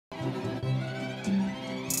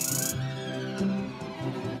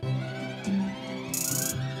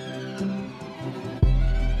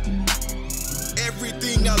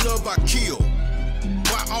love I kill.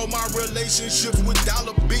 Buy all my relationships with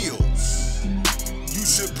dollar bills. You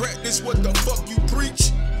should practice what the fuck you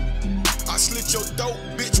preach. I slit your throat,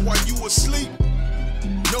 bitch, while you asleep.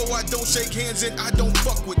 No, I don't shake hands and I don't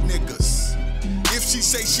fuck with niggas. If she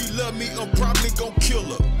say she love me, I'm probably gon' kill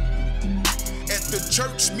her. At the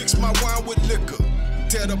church, mix my wine with liquor.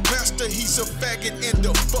 Tell the pastor he's a faggot and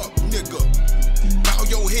a fuck nigga. Bow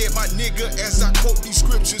your head, my nigga, as I quote these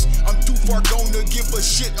scriptures. I'm too far gone to give a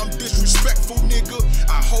shit, I'm disrespectful, nigga.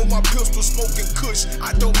 I hold my pistol smoking kush,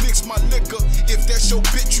 I don't mix my liquor. If that's your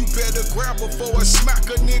bitch, you better grab her for a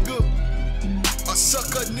smacker, nigga. A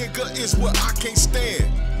sucker nigga is what I can't stand.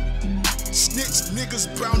 Snitch niggas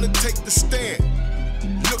bound to take the stand.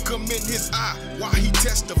 Look him in his eye while he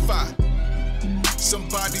testify.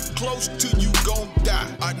 Somebody close to you gon' die.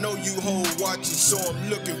 I know you hold watching, so I'm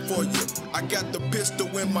looking for you. I got the pistol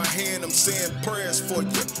in my hand, I'm saying prayers for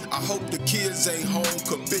you. I hope the kids ain't home,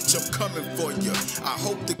 cause bitch, I'm coming for you. I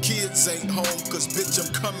hope the kids ain't home, cause bitch,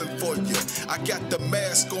 I'm coming for you. I got the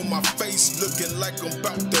mask on my face, looking like I'm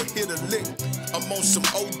about to hit a lick. I'm on some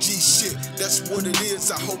OG shit, that's what it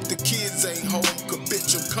is. I hope the kids ain't home, cause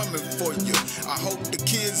bitch, I'm coming for you. I hope the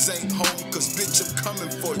kids ain't home, cause bitch, I'm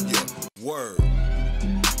coming for you. Word.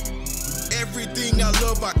 Everything I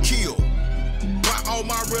love, I kill. Buy all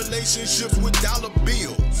my relationships with dollar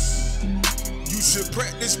bills. You should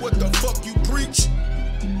practice what the fuck you preach.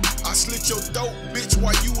 I slit your throat, bitch,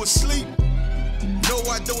 while you asleep. No,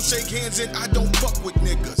 I don't shake hands and I don't fuck with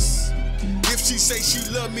niggas. If she say she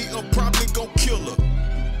love me, I'm probably gon' kill her.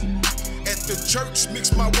 At the church,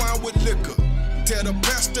 mix my wine with liquor. Tell the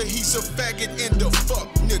pastor he's a faggot and a fuck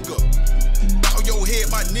nigga. Bow your head,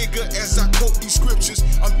 my nigga, as I quote these scriptures.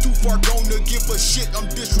 I'm too far gone to give a shit, I'm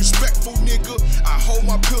disrespectful, nigga. I hold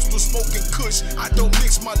my pistol smoking kush, I don't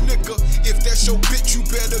mix my liquor. If that's your bitch, you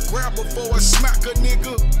better grab her for a smacker,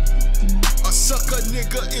 nigga. A sucker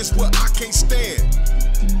nigga is what I can't stand.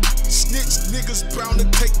 Snitch niggas bound to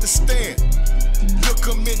take the stand. Look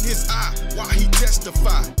him in his eye while he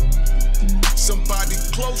testify. Somebody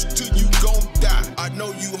close to you gon' die. I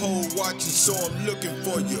know you hold watching, so I'm looking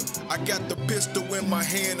for you. I got the pistol in my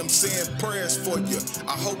hand, I'm saying prayers for you.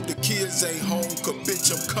 I hope the kids ain't home, cause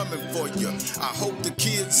bitch, I'm coming for you. I hope the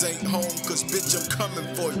kids ain't home, cause bitch, I'm coming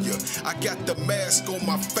for you. I got the mask on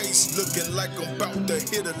my face, looking like I'm about to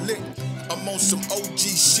hit a lick. I'm on some OG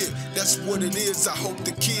shit, that's what it is. I hope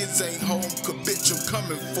the kids ain't home, cause bitch, I'm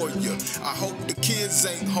coming for you. I hope the kids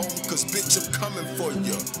ain't home, cause bitch, I'm coming for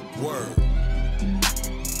you. Word.